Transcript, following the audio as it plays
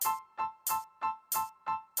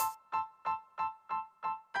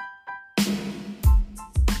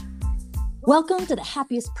Welcome to the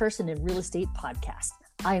Happiest Person in Real Estate podcast.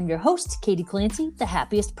 I am your host, Katie Clancy, the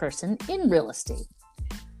happiest person in real estate.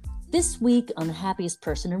 This week on the Happiest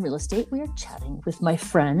Person in Real Estate, we are chatting with my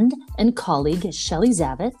friend and colleague, Shelley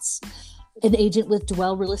Zavitz, an agent with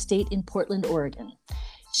Dwell Real Estate in Portland, Oregon.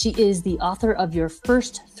 She is the author of Your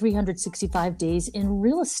First 365 Days in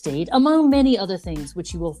Real Estate, among many other things,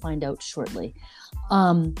 which you will find out shortly.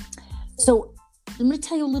 So I'm going to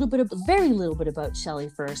tell you very little bit about Shelley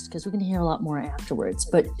first, because we're going to hear a lot more afterwards.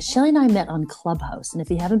 But Shelley and I met on Clubhouse. And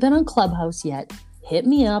if you haven't been on Clubhouse yet, hit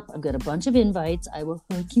me up. I've got a bunch of invites. I will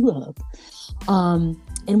hook you up.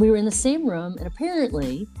 And we were in the same room. And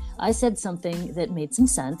apparently I said something that made some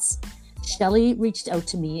sense. Shelley reached out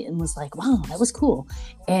to me and was like, wow, that was cool.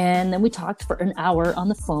 And then we talked for an hour on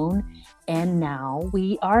the phone. And now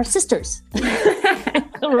we are sisters.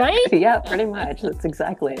 Right? Yeah, pretty much. That's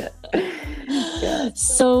exactly it. Yeah.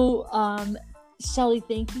 So, Shelley,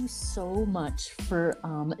 thank you so much for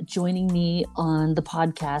joining me on the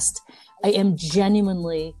podcast. I am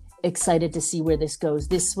genuinely excited to see where this goes.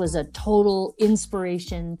 This was a total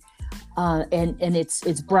inspiration, and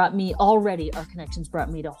it's brought me already. Our connections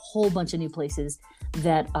brought me to a whole bunch of new places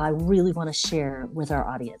that I really want to share with our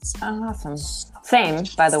audience. Awesome. Same,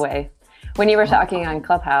 by the way. When you were talking on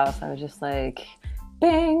Clubhouse, I was just like,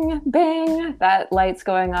 bing, bing, that light's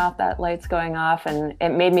going off. And it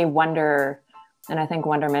made me wonder. And I think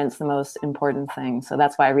wonderment's the most important thing. So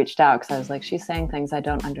that's why I reached out, because I was like, she's saying things I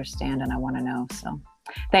don't understand and I want to know. So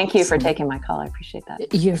thank you for taking my call. I appreciate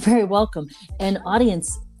that. You're very welcome. And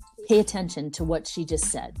audience, pay attention to what she just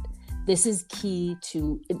said. This is key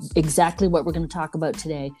to exactly what we're going to talk about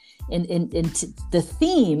today. And the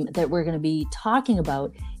theme that we're going to be talking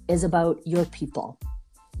about is about your people,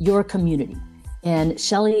 your community. And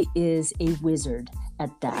Shelley is a wizard at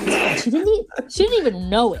that. She didn't even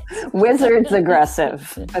know it. Wizard's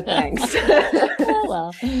aggressive, but thanks. Oh,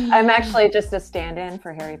 well. I'm actually just a stand-in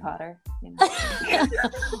for Harry Potter. You know?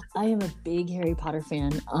 I am a big Harry Potter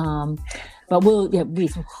fan. But we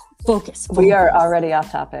focus. We are already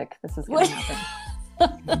off topic. This is going to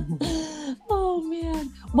happen. Oh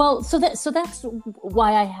man. Well, so that's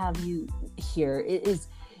why I have you here. It is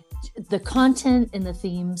the content and the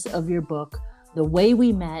themes of your book, the way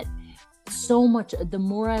we met. So much, the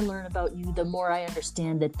more I learn about you, the more I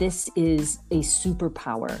understand that this is a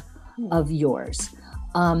superpower of yours.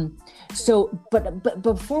 But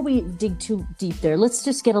before we dig too deep there, let's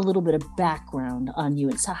just get a little bit of background on you.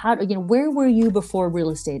 And so where were you before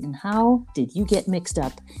real estate, and how did you get mixed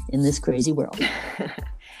up in this crazy world?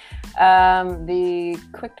 The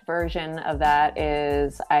quick version of that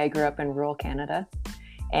is I grew up in rural Canada,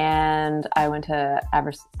 and I went to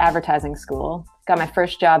advertising school. Got my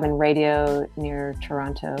first job in radio near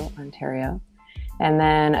Toronto, Ontario. And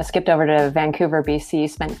then I skipped over to Vancouver, BC,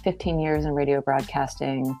 spent 15 years in radio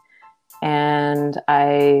broadcasting. And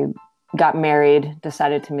I got married,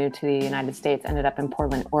 decided to move to the United States, ended up in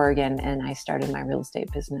Portland, Oregon, and I started my real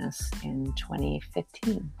estate business in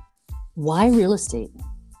 2015. Why real estate?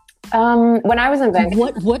 When I was in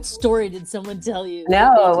Vancouver, what story did someone tell you?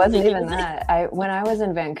 No, it wasn't even that. When I was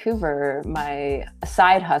in Vancouver, my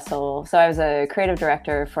side hustle. So I was a creative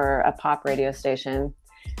director for a pop radio station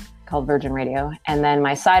called Virgin Radio, and then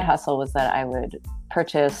my side hustle was that I would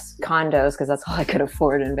purchase condos, because that's all I could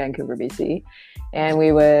afford in Vancouver, BC. And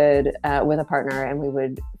we would, with a partner, and we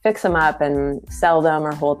would fix them up and sell them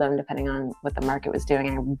or hold them depending on what the market was doing.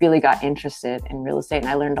 And I really got interested in real estate, and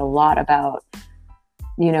I learned a lot about,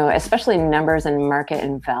 especially numbers and market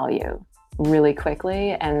and value really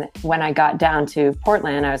quickly. And when I got down to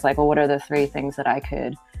Portland, I was like, well, what are the three things that I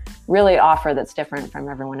could really offer that's different from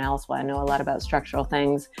everyone else? Well, I know a lot about structural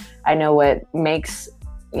things. I know what makes,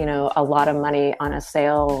 a lot of money on a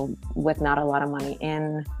sale with not a lot of money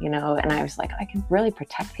in, and I was like, I can really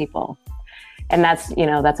protect people. And that's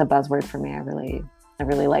a buzzword for me. I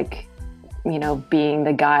really like, being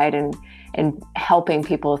the guide and helping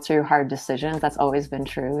people through hard decisions. That's always been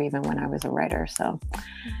true, even when I was a writer. So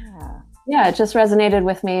yeah, it just resonated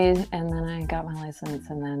with me. And then I got my license,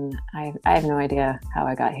 and then I have no idea how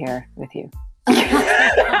I got here with you.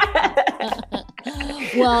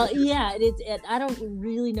 Well, yeah, I don't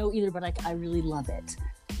really know either, but I really love it.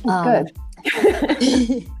 Good.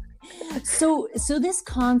 So this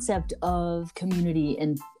concept of community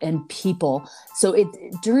and people. So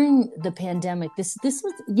during the pandemic, this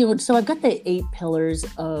was, so I've got the 8 pillars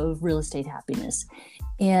of real estate happiness.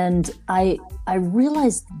 And I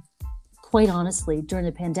realized, quite honestly, during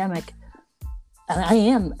the pandemic, I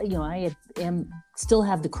am still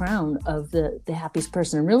have the crown of the happiest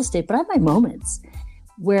person in real estate, but I have my moments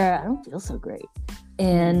where I don't feel so great.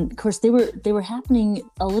 And of course, they were happening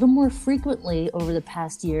a little more frequently over the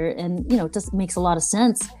past year. And, it just makes a lot of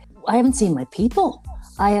sense. I haven't seen my people.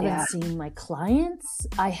 I haven't seen my clients.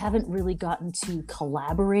 I haven't really gotten to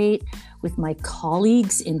collaborate with my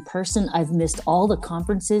colleagues in person. I've missed all the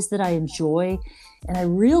conferences that I enjoy. And I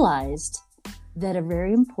realized that a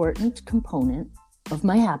very important component of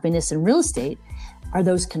my happiness in real estate are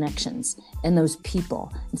those connections and those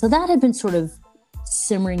people. And so that had been sort of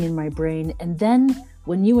simmering in my brain. And then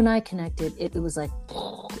when you and I connected, it was like,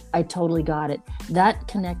 I totally got it. That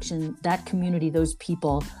connection, that community, those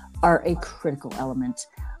people are a critical element.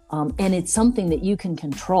 And it's something that you can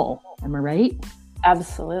control. Am I right?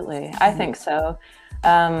 Absolutely. I think so.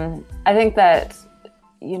 I think that,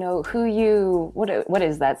 what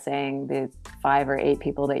is that saying? The 5 or 8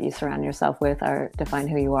 people that you surround yourself with define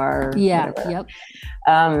who you are. Yeah. Whatever. Yep.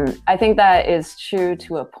 I think that is true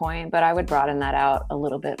to a point, but I would broaden that out a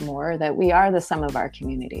little bit more, that we are the sum of our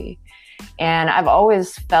community. And I've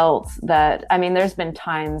always felt that, there's been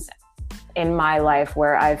times in my life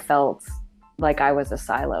where I felt like I was a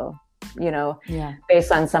silo,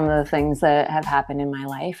 based on some of the things that have happened in my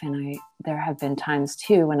life. And there have been times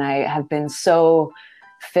too when I have been so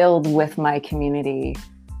filled with my community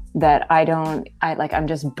that I'm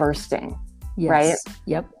just bursting. Yes. Right?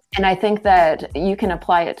 Yep. And I think that you can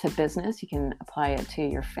apply it to business. You can apply it to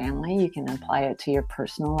your family. You can apply it to your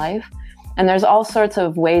personal life. And there's all sorts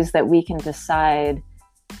of ways that we can decide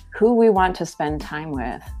who we want to spend time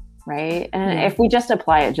with. Right. And if we just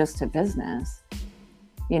apply it just to business,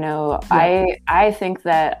 I think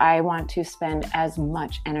that I want to spend as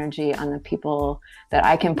much energy on the people that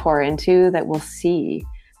I can pour into, that will see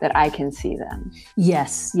that I can see them.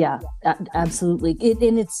 Yes. Yeah, absolutely.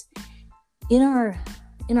 And it's in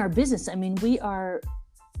our business. We are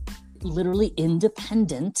literally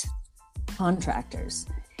independent contractors.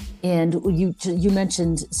 And you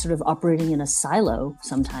mentioned sort of operating in a silo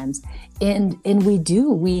sometimes, and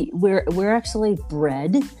we're actually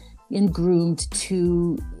bred and groomed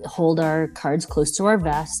to hold our cards close to our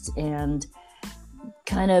vest and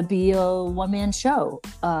kind of be a one-man show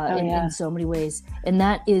in so many ways. And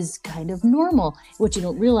that is kind of normal. What you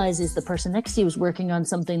don't realize is the person next to you is working on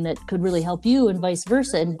something that could really help you, and vice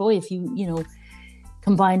versa. And boy, if you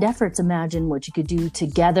combined efforts, imagine what you could do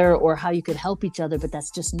together or how you could help each other, but that's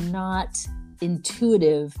just not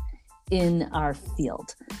intuitive in our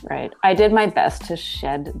field. Right. I did my best to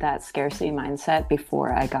shed that scarcity mindset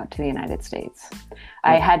before I got to the United States.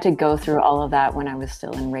 I had to go through all of that when I was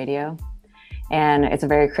still in radio, and it's a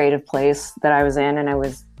very creative place that I was in, and I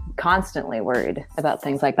was constantly worried about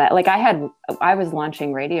things like that. Like I was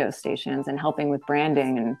launching radio stations and helping with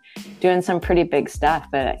branding and doing some pretty big stuff,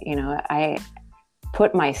 but I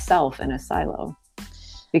put myself in a silo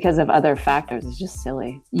because of other factors. It's just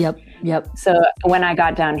silly. Yep. So when I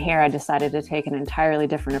got down here, I decided to take an entirely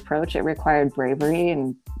different approach. It required bravery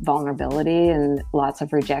and vulnerability and lots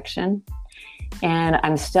of rejection. And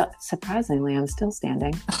I'm still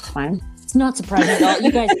standing. It's fine. It's not surprising at all. You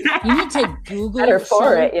guys, you need to Google Better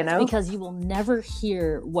for Shelley, it, because you will never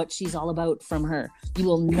hear what she's all about from her. You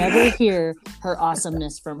will never hear her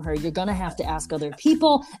awesomeness from her. You're going to have to ask other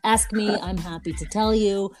people. Ask me. I'm happy to tell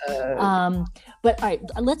you. But all right,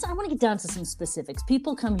 I want to get down to some specifics.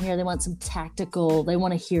 People come here, they want some tactical, they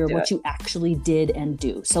want to hear what you actually did and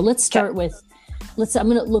do. So let's start with, I'm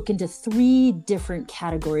going to look into 3 different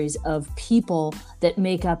categories of people that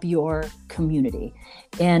make up your community.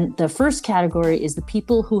 And the first category is the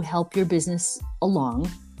people who help your business along.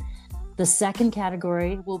 The second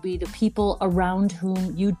category will be the people around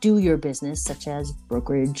whom you do your business, such as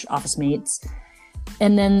brokerage, office mates.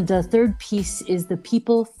 And then the third piece is the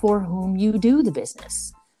people for whom you do the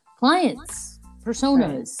business, clients,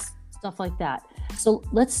 personas, stuff like that. So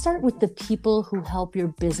let's start with the people who help your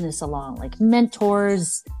business along, like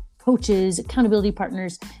mentors, coaches, accountability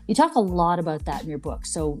partners. You talk a lot about that in your book.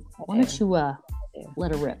 So why don't you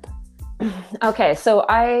let it rip? Okay, so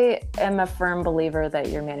I am a firm believer that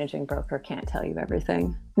your managing broker can't tell you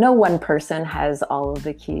everything. No one person has all of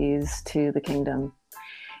the keys to the kingdom.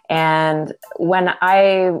 And when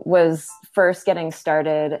I was first getting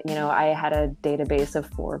started, I had a database of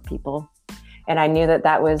 4 people. And I knew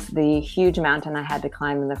that was the huge mountain I had to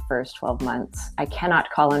climb in the first 12 months. I cannot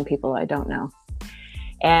call on people I don't know.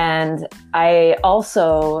 And I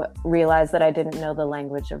also realized that I didn't know the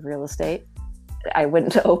language of real estate. I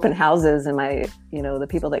went to open houses, and the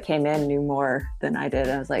people that came in knew more than I did.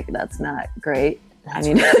 I was like, that's not great.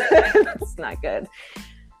 That's not good.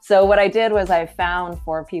 So what I did was I found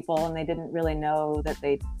 4 people, and they didn't really know that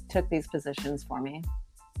they took these positions for me.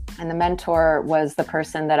 And the mentor was the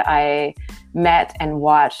person that I met and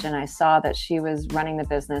watched, and I saw that she was running the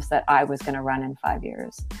business that I was going to run in 5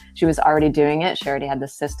 years. She was already doing it. She already had the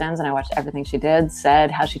systems, and I watched everything she did,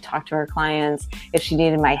 said how she talked to her clients. If she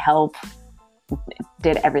needed my help,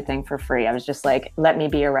 did everything for free. I was just like, let me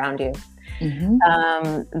be around you.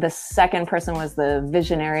 The second person was the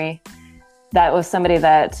visionary. That was somebody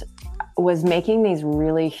that was making these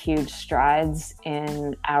really huge strides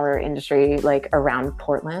in our industry, like around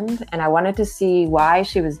Portland. And I wanted to see why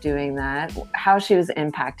she was doing that, how she was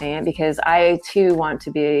impacting it, because I too want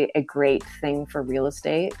to be a great thing for real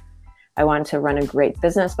estate. I want to run a great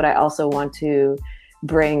business, but I also want to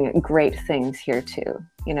bring great things here too.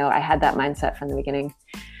 You know, I had that mindset from the beginning.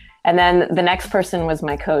 And then the next person was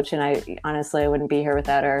my coach. And I honestly, I wouldn't be here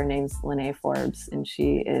without her. Her name's Lene Forbes, and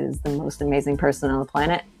she is the most amazing person on the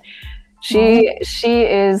planet. She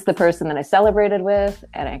is the person that I celebrated with,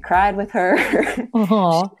 and I cried with her. She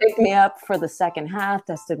picked me up for the second half,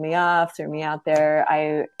 dusted me off, threw me out there.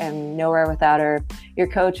 I am nowhere without her. Your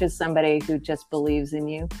coach is somebody who just believes in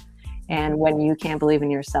you. And when you can't believe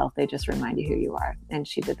in yourself, they just remind you who you are. And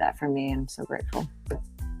she did that for me, and I'm so grateful.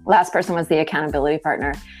 Last person was the accountability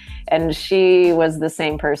partner. And she was the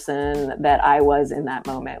same person that I was in that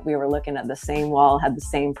moment. We were looking at the same wall, had the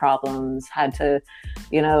same problems, had to,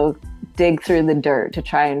 you know, dig through the dirt to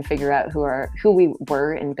try and figure out who we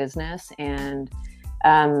were in business. And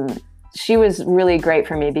she was really great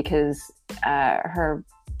for me because her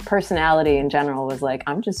personality in general was like,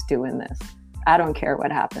 I'm just doing this. I don't care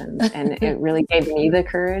what happens. And it really gave me the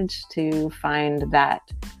courage to find that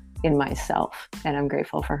in myself. And I'm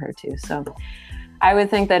grateful for her too. So I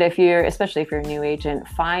would think that especially if you're a new agent,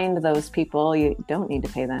 find those people. You don't need to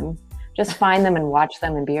pay them. Just find them and watch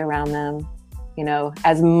them and be around them, you know,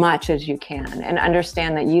 as much as you can, and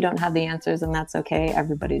understand that you don't have the answers, and that's okay.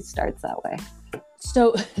 Everybody starts that way.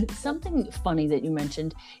 So something funny that you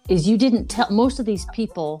mentioned is you didn't tell, most of these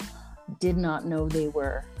people did not know they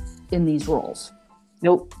were in these roles.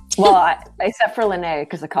 Nope. Well, except for Lene,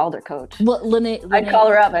 because I called her coach. Well, Lene, I'd call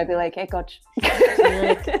her up. I'd be like, hey, coach.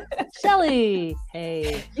 Like, Shelley,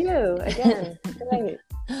 hey. You, again. Great.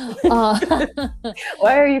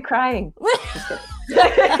 Why are you crying?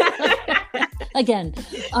 Again.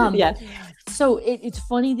 Yeah. So it's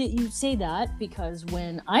funny that you say that, because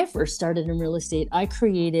when I first started in real estate, I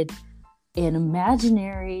created an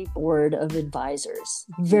imaginary board of advisors,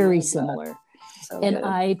 very similar. So and good.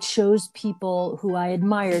 I chose people who I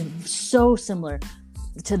admired, so similar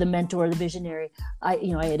to the mentor, the visionary. I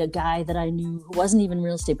had a guy that I knew who wasn't even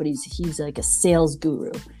real estate, but he's like a sales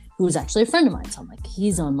guru who was actually a friend of mine. So I'm like,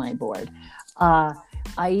 he's on my board.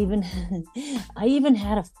 I even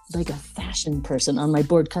had a fashion person on my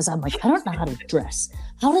board, because I'm like, I don't know how to dress.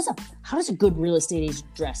 How does a good real estate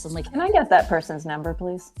agent dress? I'm like, can I get that person's number,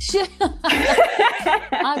 please?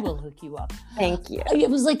 I will hook you up. Thank you. It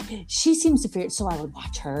was like, she seems to figure it. So I would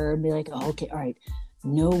watch her and be like, oh, okay, all right.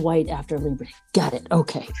 No white after Labor Day. Got it.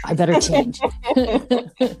 Okay. I better change.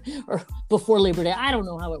 Or before Labor Day. I don't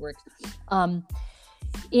know how it works.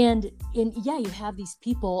 And yeah, you have these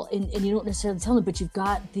people and you don't necessarily tell them, but you've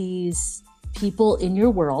got these people in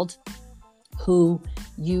your world who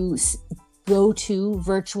you go to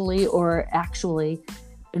virtually or actually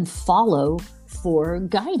and follow for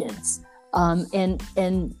guidance.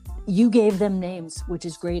 And you gave them names, which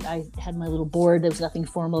is great. I had my little board. There was nothing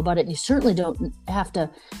formal about it. And you certainly don't have to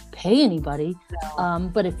pay anybody.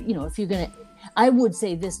 No. But if you're going to, I would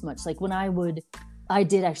say this much, like when I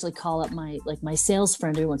did actually call up my sales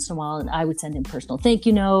friend every once in a while, and I would send him personal thank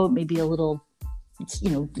you note, maybe a little,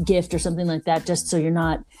 gift or something like that, just so you're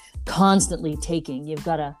not constantly taking. You've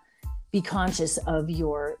got to be conscious of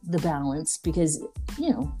the balance, because,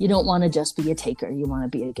 you don't want to just be a taker. You want to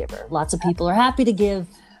be a giver. Lots of people are happy to give,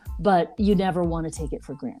 but you never want to take it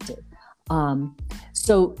for granted.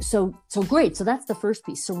 So great. So that's the first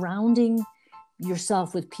piece, surrounding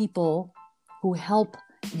yourself with people who help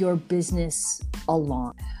your business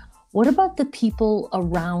along. What about the people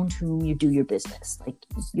around whom you do your business, like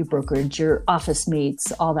your brokerage, your office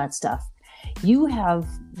mates, all that stuff? You have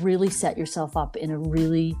really set yourself up in a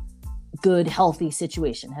really good, healthy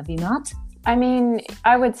situation, have you not? I mean,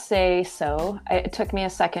 I would say so. It took me a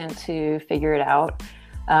second to figure it out.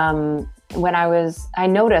 I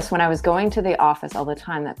noticed when I was going to the office all the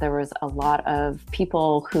time that there was a lot of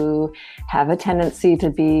people who have a tendency to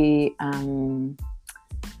be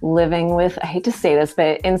living with, I hate to say this,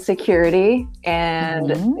 but insecurity, and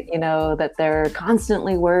that they're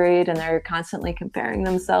constantly worried and they're constantly comparing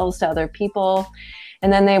themselves to other people.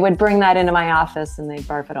 And then they would bring that into my office and they'd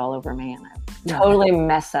barf it all over me, and I would totally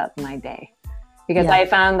mess up my day, because I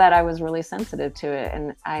found that I was really sensitive to it.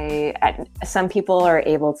 And some people are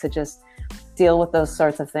able to just deal with those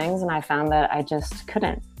sorts of things. And I found that I just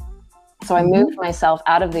couldn't. So I moved myself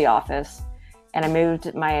out of the office, and I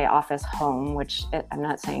moved my office home, which I'm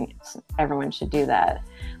not saying everyone should do that.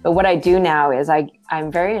 But what I do now is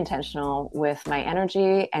I'm very intentional with my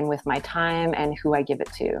energy and with my time and who I give it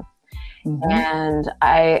to. And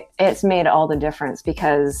it's made all the difference,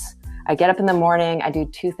 because I get up in the morning, I do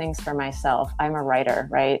two things for myself. I'm a writer,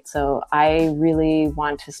 right? So I really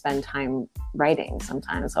want to spend time writing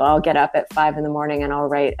sometimes. So I'll get up at 5 a.m. and I'll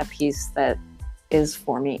write a piece that is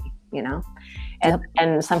for me, you know?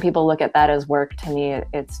 And some people look at that as work. To me,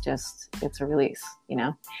 it's a release, you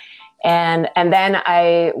know? And then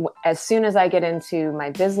as soon as I get into my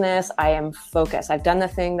business, I am focused. I've done the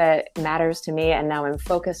thing that matters to me, and now I'm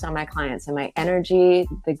focused on my clients, and my energy,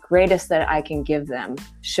 the greatest that I can give them,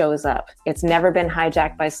 shows up. It's never been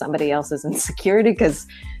hijacked by somebody else's insecurity, because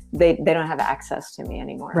they don't have access to me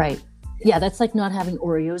anymore. Right. Yeah, that's like not having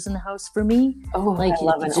Oreos in the house for me. Oh, like, I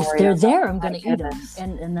love an Oreo. If they're there, I'm going to eat them,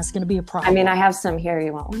 and that's going to be a problem. I mean, I have some here.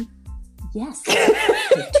 You want one? Yes,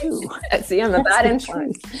 too. See, I'm a bad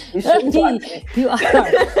influence. You are.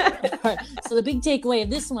 Right. So the big takeaway of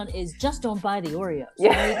this one is just don't buy the Oreos.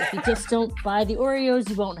 Yeah. Right? If you just don't buy the Oreos,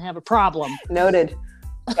 you won't have a problem. Noted.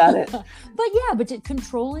 Got it. but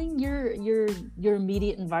controlling your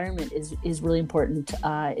immediate environment is really important,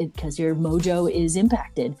 because your mojo is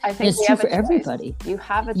impacted. I think it's true for everybody. You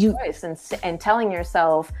have a choice, and telling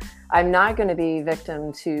yourself, I'm not going to be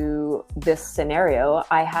victim to this scenario.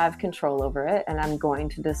 I have control over it, and I'm going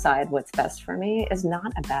to decide what's best for me, is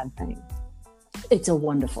not a bad thing. It's a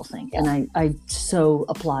wonderful thing, and I so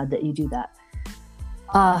applaud that you do that.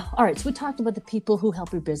 All right, so we talked about the people who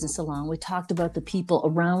help your business along. We talked about the people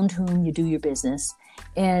around whom you do your business,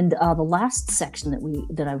 and the last section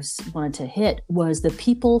that I wanted to hit was the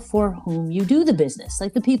people for whom you do the business,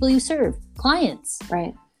 like the people you serve, clients.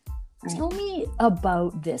 Right. Tell me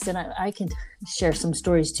about this, and I can share some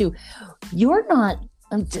stories too. You're not.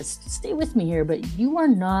 Just stay with me here, but you are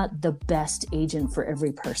not the best agent for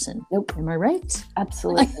every person. Nope. Am I right?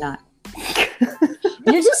 Absolutely not.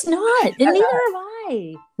 You're just not, and neither am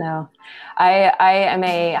I. No, I am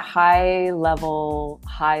a high-level,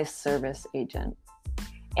 high-service agent,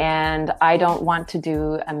 and I don't want to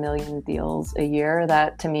do 1 million deals a year.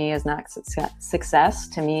 That to me is not success.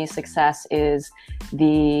 To me, success is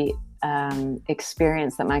the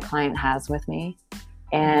experience that my client has with me,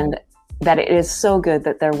 and that it is so good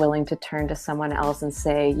that they're willing to turn to someone else and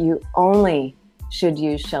say, you only should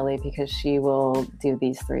use Shelley because she will do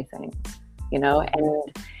these 3 things, you know?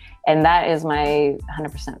 And that is my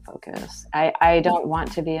 100% focus. I don't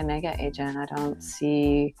want to be a mega agent. I don't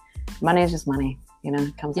see, money is just money, you know,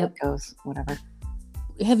 it comes and goes, whatever.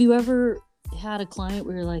 Have you ever had a client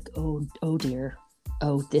where you're like, oh dear,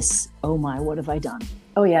 oh my, what have I done?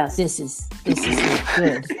 Oh yes. This is not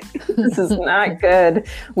good. This is not good.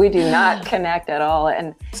 We do not connect at all.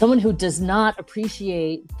 And someone who does not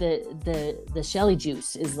appreciate the Shelley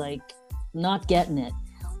juice is like not getting it.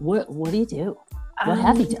 What do you do? What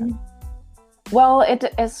have you done? Well,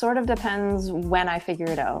 it sort of depends when I figure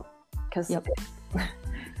it out, because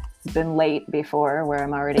it's been late before where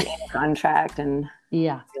I'm already in contract and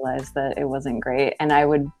realized that it wasn't great, and I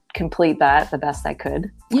would complete that the best I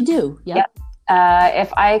could. You do, yeah.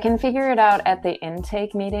 If I can figure it out at the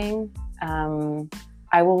intake meeting,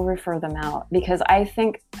 I will refer them out, because I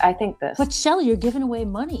think this. But Shelley, you're giving away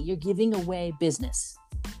money. You're giving away business.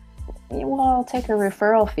 Well, I'll take a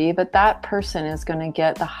referral fee, but that person is going to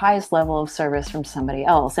get the highest level of service from somebody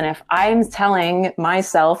else. And if I'm telling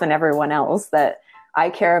myself and everyone else that I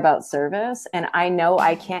care about service and I know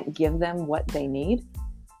I can't give them what they need,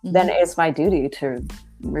 then it's my duty to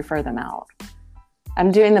refer them out.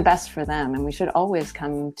 I'm doing the best for them, and we should always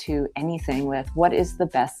come to anything with what is the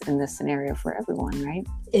best in this scenario for everyone, right?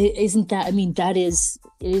 Isn't that, I mean,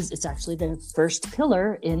 it's actually the first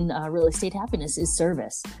pillar in real estate happiness is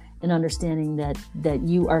service, and understanding that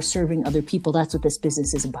you are serving other people. That's what this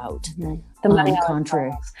business is about. The money,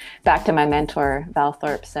 contrary. Back to my mentor, Val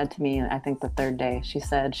Thorpe said to me, I think the third day, she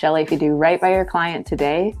said, Shelley, if you do right by your client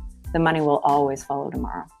today, the money will always follow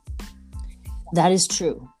tomorrow. That is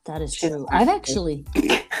true. That is true. I've actually,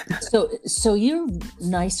 so you're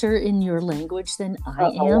nicer in your language than I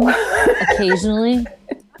am occasionally.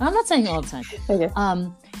 I'm not saying all the time.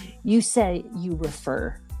 Okay. You say you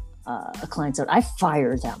refer a client out. I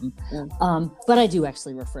fire them. But I do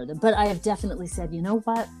actually refer them. But I have definitely said, you know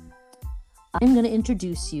what? I'm going to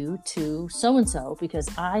introduce you to so-and-so because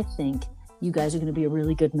I think you guys are going to be a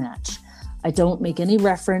really good match. I don't make any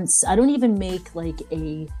reference. I don't even make like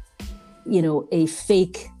a a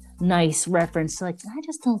fake nice reference, like, I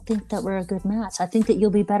just don't think that we're a good match. I think that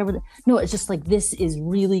you'll be better with it. No, it's just like, this is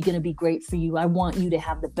really going to be great for you. I want you to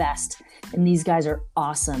have the best. And these guys are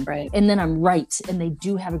awesome. Right. And then I'm right. And they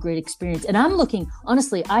do have a great experience. And I'm looking,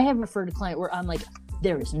 honestly, I have referred a client where I'm like,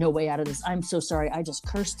 there is no way out of this. I'm so sorry. I just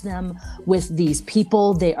cursed them with these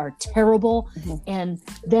people. They are terrible. Mm-hmm. And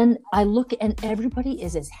then I look and everybody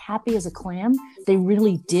is as happy as a clam. They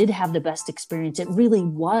really did have the best experience. It really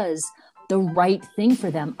was the right thing for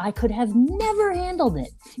them. I could have never handled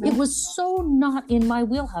it. It was so not in my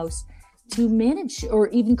wheelhouse to manage or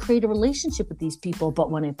even create a relationship with these people. But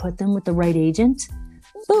when I put them with the right agent,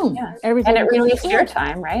 boom, everything. And it released your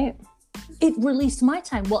time, right? It released my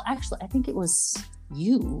time. Well, actually, I think it was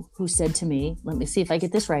you who said to me, let me see if I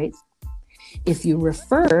get this right. If you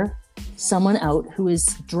refer someone out who is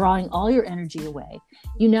drawing all your energy away,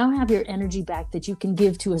 you now have your energy back that you can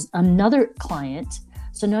give to another client.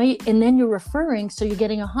 So now and then you're referring, so you're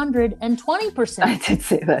getting 120%. I did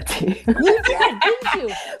say that to you. You did, didn't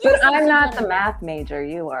you? But I'm not the math major,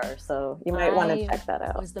 you are, so you might want to check that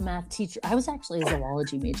out. I was the math teacher. I was actually a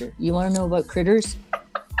zoology major. You want to know about critters?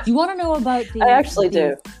 You want to know about I actually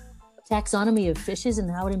do. Taxonomy of fishes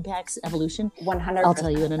and how it impacts evolution? 100%. I'll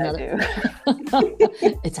tell you in another.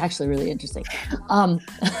 It's actually really interesting.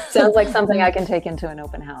 Sounds like something I can take into an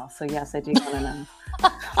open house. So yes, I do want to know.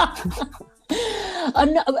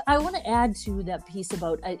 I want to add to that piece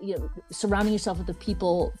about surrounding yourself with the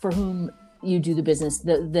people for whom you do the business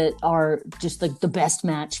that are just like the best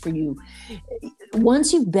match for you.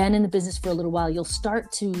 Once you've been in the business for a little while, you'll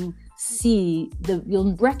start to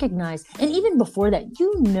you'll recognize, and even before that,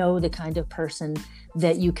 the kind of person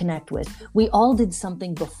that you connect with. We all did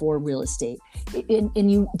something before real estate,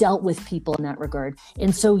 and you dealt with people in that regard.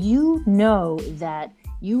 And so that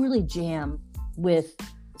you really jam with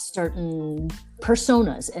certain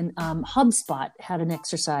personas. And HubSpot had an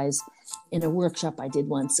exercise in a workshop I did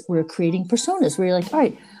once. We're creating personas where you're like, all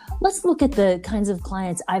right, let's look at the kinds of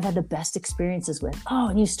clients I've had the best experiences with. Oh,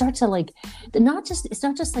 and you start to like, it's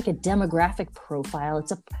not just like a demographic profile.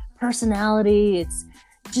 It's a personality. It's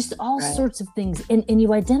just all sorts of things. And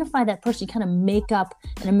you identify that person, you kind of make up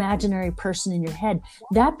an imaginary person in your head.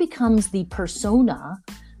 That becomes the persona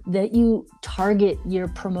that you target your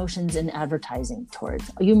promotions and advertising towards.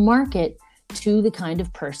 You market to the kind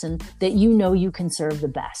of person that you can serve the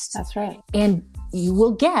best. That's right. And you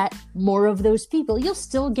will get more of those people. You'll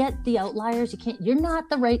still get the outliers. You're not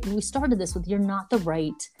the right, we started this with, you're not the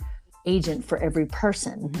right agent for every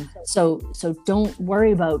person. Mm-hmm. So don't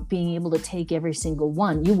worry about being able to take every single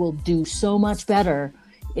one. You will do so much better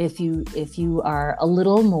if you are a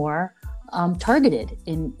little more targeted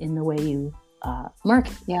in the way you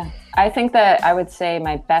market. Yeah. I think that I would say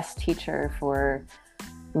my best teacher for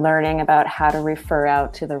learning about how to refer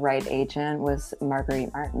out to the right agent was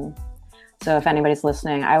Marguerite Martin. So if anybody's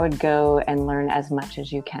listening, I would go and learn as much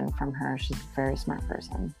as you can from her. She's a very smart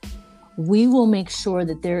person. We will make sure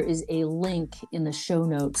that there is a link in the show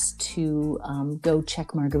notes to go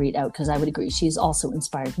check Marguerite out, because I would agree. She's also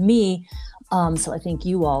inspired me. So I think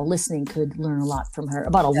you all listening could learn a lot from her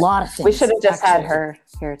about a lot of things. We should have just had her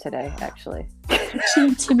here today, actually. She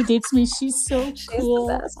intimidates me. She's so cool.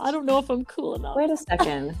 The best. I don't know if I'm cool enough. Wait a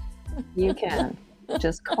second. You can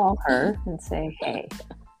just call her and say, hey.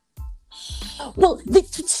 Well,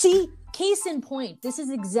 see, case in point, this is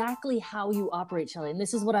exactly how you operate, Shelley, and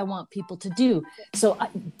this is what I want people to do. So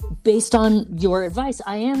based on your advice,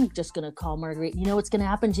 I am just going to call Marguerite. You know what's going to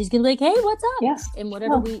happen? She's going to be like, hey, what's up? Yes. And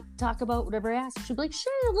whatever we talk about, whatever I ask, she'll be like,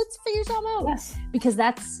 sure, let's figure something out. Yes. Because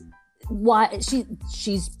that's why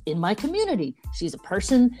she's in my community. She's a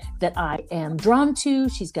person that I am drawn to.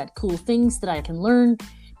 She's got cool things that I can learn.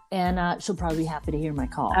 And she'll probably be happy to hear my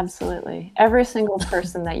call. Absolutely. Every single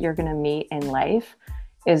person that you're going to meet in life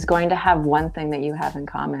is going to have one thing that you have in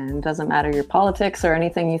common. It doesn't matter your politics or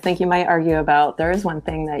anything you think you might argue about. There is one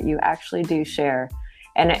thing that you actually do share.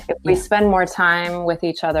 And if we spend more time with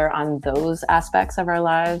each other on those aspects of our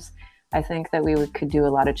lives, I think that we could do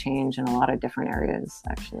a lot of change in a lot of different areas,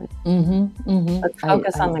 actually. Mm-hmm, mm-hmm. Let's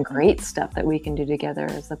focus on the great stuff that we can do together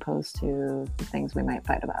as opposed to the things we might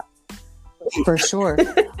fight about. For sure.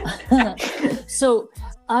 So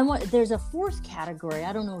there's a fourth category.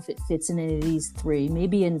 I don't know if it fits in any of these three,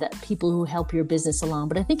 maybe in the people who help your business along,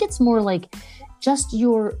 but I think it's more like just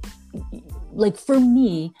for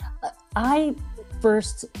me, I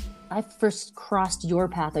first crossed your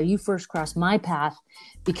path, or you first crossed my path,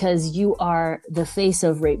 because you are the face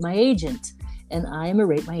of Rate My Agent, and I am a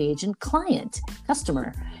Rate My Agent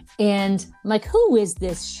customer. And I'm like, who is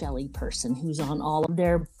this Shelley person who's on all of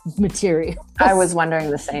their material? I was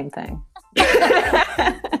wondering the same thing.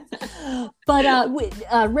 But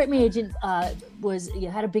Rate My Agent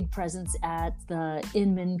had a big presence at the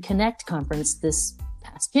Inman Connect conference this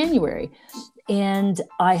past January. And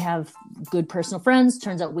I have good personal friends.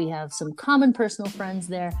 Turns out we have some common personal friends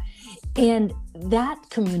there. And that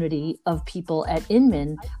community of people at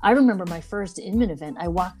Inman, I remember my first Inman event. I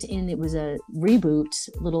walked in, it was a reboot,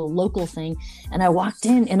 little local thing. And I walked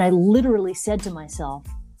in and I literally said to myself,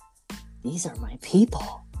 these are my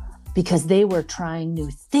people. Because they were trying new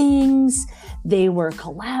things. They were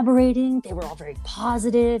collaborating. They were all very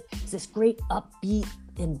positive. It's this great upbeat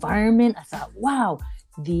environment. I thought, wow,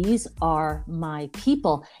 these are my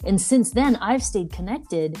people. And since then, I've stayed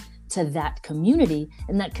connected to that community,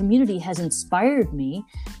 and that community has inspired me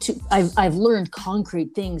to, I've learned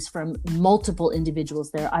concrete things from multiple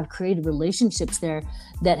individuals there. I've created relationships there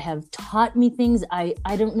that have taught me things I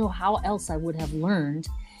don't know how else I would have learned.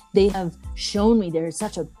 They have shown me there is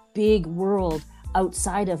such a big world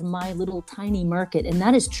outside of my little tiny market. And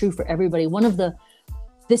that is true for everybody.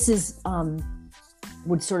 This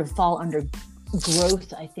would sort of fall under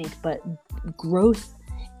growth, I think, but growth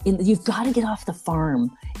you've got to get off the farm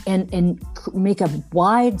and make a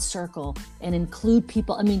wide circle and include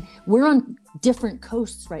people. I mean, we're on different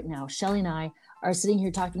coasts right now. Shelley and I are sitting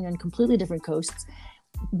here talking on completely different coasts.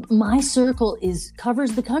 My circle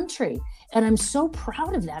covers the country, and I'm so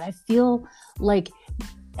proud of that. I feel like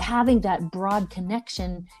having that broad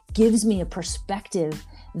connection gives me a perspective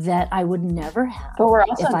that I would never have. But we're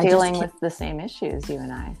also dealing with the same issues, you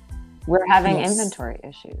and I. We're having inventory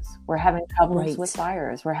issues. We're having troubles with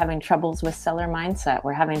buyers. We're having troubles with seller mindset.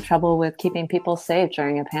 We're having trouble with keeping people safe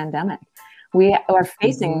during a pandemic. We are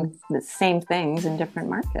facing the same things in different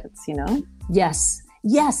markets, you know? Yes.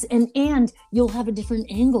 And you'll have a different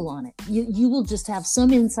angle on it. You will just have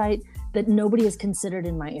some insight that nobody has considered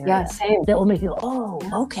in my area. Yeah, same. That will make you go,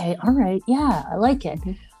 okay, all right. Yeah, I like it.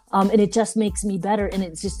 And it just makes me better. And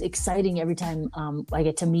it's just exciting every time I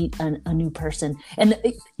get to meet a new person. And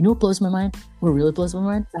you know what blows my mind? What really blows my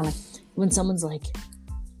mind? When someone's like,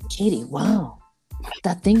 Katie, wow,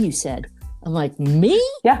 that thing you said. I'm like, me?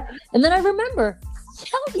 Yeah. And then I remember,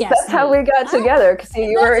 hell yes. That's how we got together. Because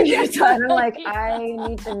you were in your time. I'm like, I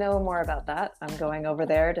need to know more about that. I'm going over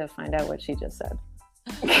there to find out what she just said.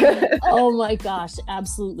 Oh my gosh,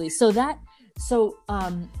 absolutely. So that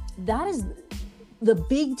is the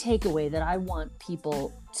big takeaway that I want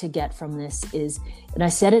people to get from this is, and I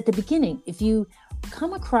said at the beginning, if you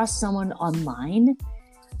come across someone online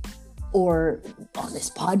or on this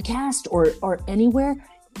podcast or anywhere,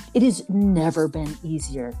 it has never been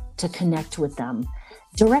easier to connect with them.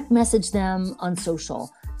 Direct message them on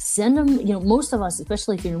social. Send them, most of us,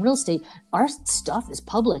 especially if you're in real estate, our stuff is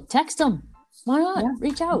public. Text them. Why not? Yeah.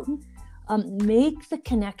 Reach out. Make the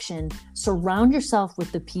connection. Surround yourself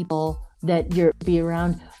with the people that you're be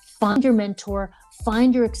around. Find your mentor.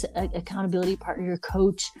 Find your accountability partner, your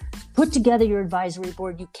coach. Put together your advisory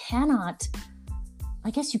board. You cannot,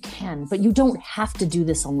 I guess you can, but you don't have to do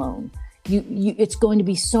this alone. It's going to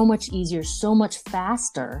be so much easier, so much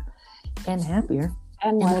faster, and happier,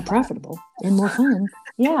 and more profitable, and more fun.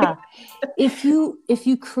 Yeah, if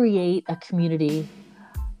you create a community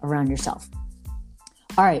around yourself.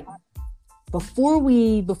 All right. Before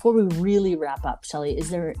we really wrap up, Shelley,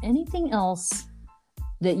 is there anything else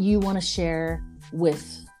that you want to share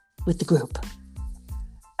with the group?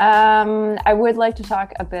 I would like to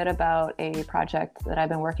talk a bit about a project that I've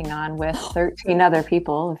been working on with 13 other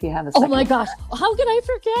people, if you have a second. Oh my gosh. How can I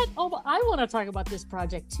forget? Oh, I want to talk about this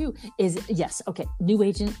project too. New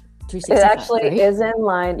Agent 365. It actually right? is in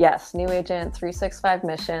line. Yes. New Agent 365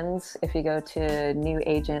 missions. If you go to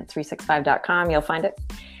newagent365.com, you'll find it.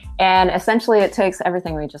 And essentially it takes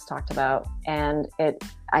everything we just talked about. And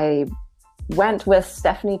I went with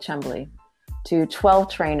Stephanie Chumbley to 12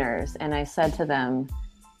 trainers. And I said to them,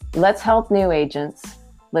 let's help new agents.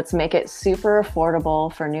 Let's make it super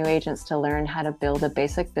affordable for new agents to learn how to build a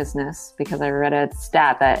basic business, because I read a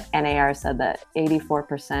stat that NAR said that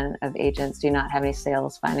 84% of agents do not have any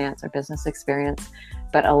sales, finance, or business experience.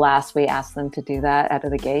 But alas, we ask them to do that out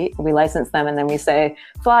of the gate. We license them and then we say,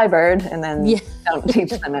 fly bird, and then don't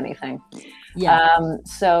teach them anything. Yeah.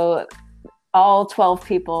 So all 12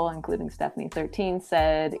 people, including Stephanie 13,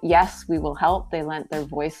 said, yes, we will help. They lent their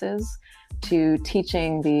voices to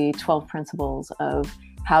teaching the 12 principles of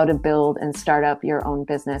how to build and start up your own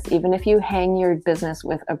business. Even if you hang your business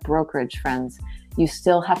with a brokerage, friends, you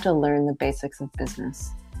still have to learn the basics of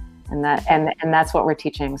business. And that's what we're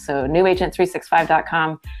teaching. So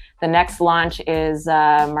newagent365.com. The next launch is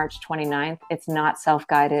March 29th. It's not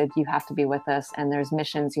self-guided. You have to be with us, and there's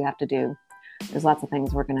missions you have to do. There's lots of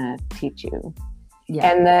things we're going to teach you.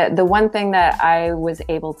 Yeah. And the one thing that I was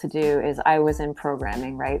able to do is I was in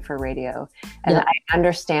programming, right, for radio. And Yep. I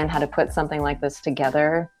understand how to put something like this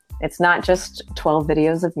together. It's not just 12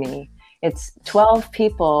 videos of me. It's 12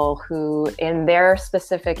 people who, in their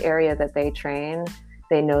specific area that they train,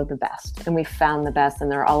 they know the best. And we found the best,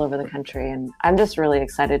 and they're all over the country. And I'm just really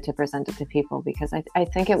excited to present it to people because I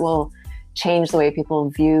think it will change the way people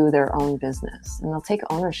view their own business, and they'll take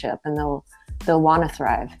ownership, and they'll want to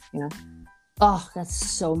thrive, you know? Oh, that's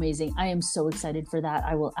so amazing. I am so excited for that.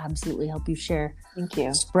 I will absolutely help you share. Thank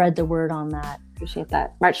you. Spread the word on that. Appreciate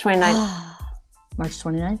that. March 29th. March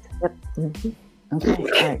 29th? Yep. Mm-hmm. Okay.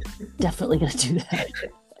 All right. Definitely going to do that.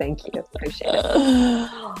 Thank you. Appreciate it.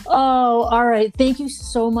 Oh, all right. Thank you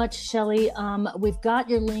so much, Shelley. We've got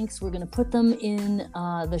your links. We're going to put them in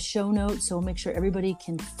the show notes. So we'll make sure everybody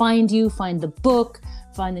can find you, find the book,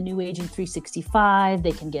 find the New Agent 365.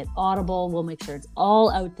 They can get Audible. We'll make sure it's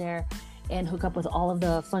all out there and hook up with all of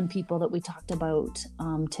the fun people that we talked about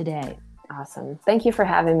today. Awesome. Thank you for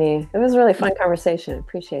having me. It was a really fun conversation.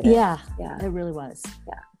 Appreciate it. Yeah, it really was.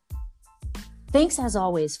 Yeah. Thanks, as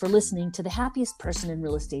always, for listening to the Happiest Person in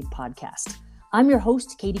Real Estate podcast. I'm your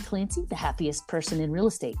host, Katie Clancy, the happiest person in real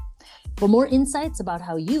estate. For more insights about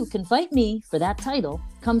how you can fight me for that title,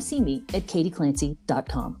 come see me at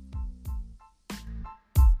katieclancy.com.